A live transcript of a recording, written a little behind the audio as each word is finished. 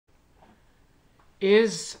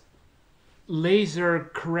Is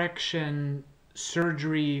laser correction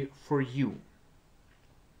surgery for you?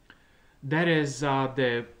 That is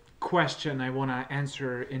the question I want to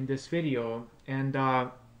answer in this video, and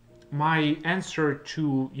my answer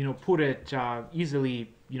to put it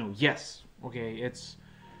easily, yes. Okay, it's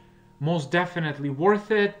most definitely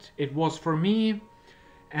worth it. It was for me,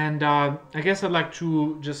 and I guess I'd like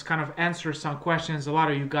to just kind of answer some questions a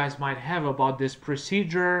lot of you guys might have about this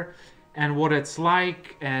procedure and what it's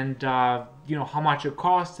like, and how much it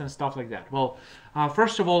costs and stuff like that. Well,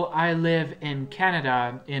 first of all, I live in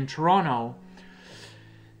Canada, in Toronto,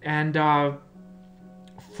 and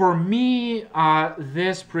for me,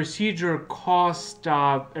 this procedure cost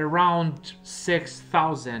around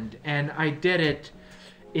 $6,000, and I did it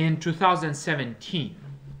in 2017.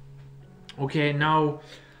 Okay, now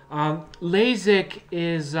LASIK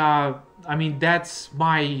is that's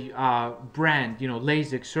my brand,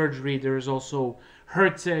 LASIK surgery. There's also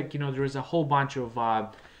Herzig, there's a whole bunch of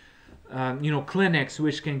clinics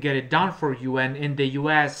which can get it done for you, and in the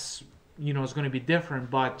US, it's going to be different,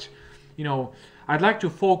 but I'd like to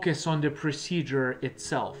focus on the procedure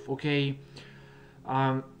itself. Okay,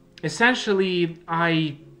 essentially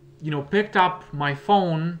I picked up my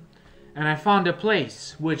phone and I found a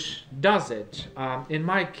place which does it. In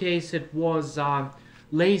my case, it was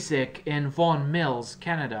LASIK in Vaughan Mills,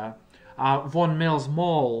 Canada, Vaughan Mills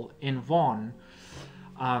Mall in Vaughan,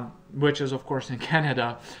 which is of course in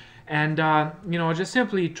Canada. And I just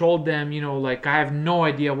simply told them, like, I have no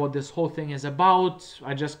idea what this whole thing is about.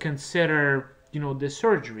 I just consider, the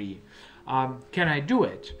surgery. Can I do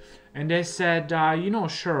it? And they said,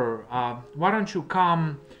 sure. Why don't you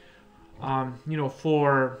come,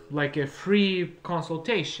 for like a free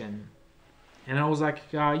consultation? And I was like,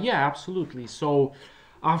 yeah, absolutely. So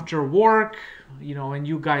after work, and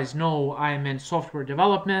you guys know I'm in software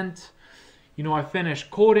development, I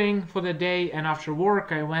finished coding for the day, and after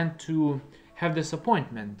work I went to have this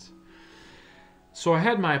appointment. So I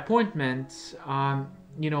had my appointment,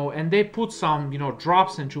 and they put some,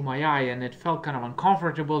 drops into my eye, and it felt kind of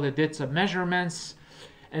uncomfortable. They did some measurements,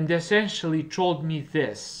 and they essentially told me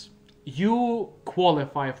this: you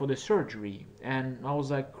qualify for the surgery. And I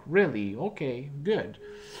was like, really? Okay, good.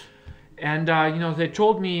 And they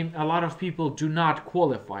told me a lot of people do not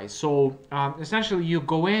qualify. So essentially you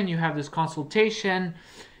go in, you have this consultation,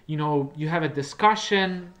 you have a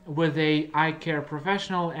discussion with a eye care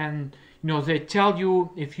professional, and they tell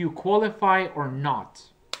you if you qualify or not.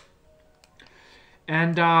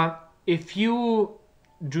 And if you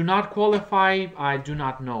do not qualify, I do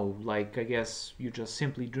not know. Like, I guess you just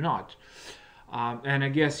simply do not. And I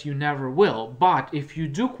guess you never will. But if you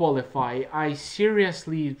do qualify, I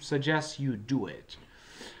seriously suggest you do it.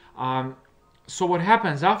 So what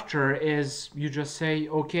happens after is you just say,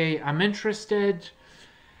 okay, I'm interested,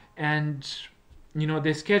 and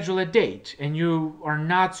they schedule a date, and you are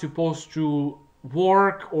not supposed to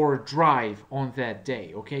work or drive on that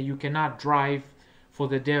day. Okay, you cannot drive for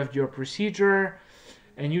the day of your procedure,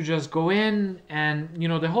 and you just go in, and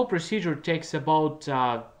the whole procedure takes about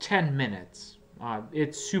 10 minutes.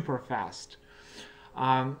 It's super fast,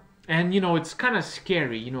 and it's kind of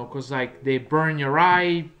scary, because like they burn your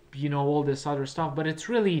eye, all this other stuff, but it's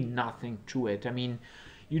really nothing to it. I mean,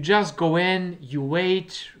 you just go in, you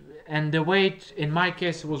wait, and the wait in my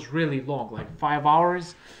case was really long, like 5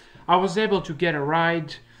 hours. I was able to get a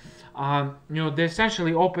ride. They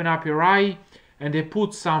essentially open up your eye and they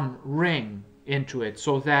put some ring into it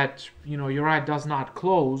so that your eye does not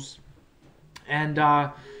close, and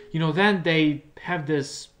then they have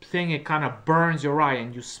this thing, it kind of burns your eye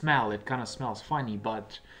and you smell it. Kind of smells funny,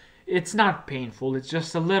 but it's not painful, it's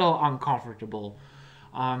just a little uncomfortable.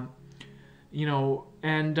 And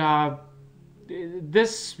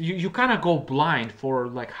this, you kind of go blind for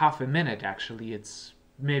like half a minute. Actually, it's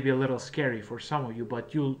maybe a little scary for some of you,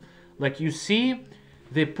 but you see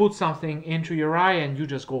they put something into your eye and you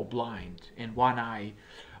just go blind in one eye.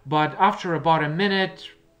 But after about a minute,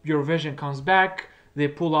 your vision comes back. They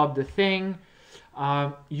pull out the thing,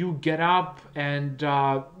 you get up, and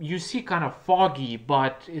you see kind of foggy,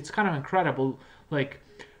 but it's kind of incredible. Like,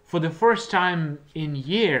 for the first time in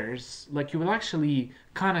years, like, you will actually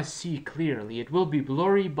kind of see clearly. It will be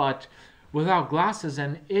blurry, but without glasses,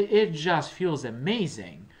 and it just feels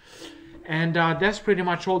amazing. And that's pretty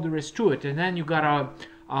much all there is to it. And then you gotta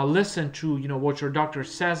listen to what your doctor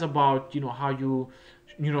says about how you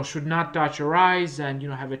should not touch your eyes, and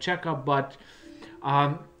have a checkup. But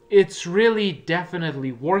it's really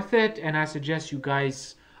definitely worth it, and I suggest you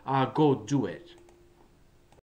guys go do it.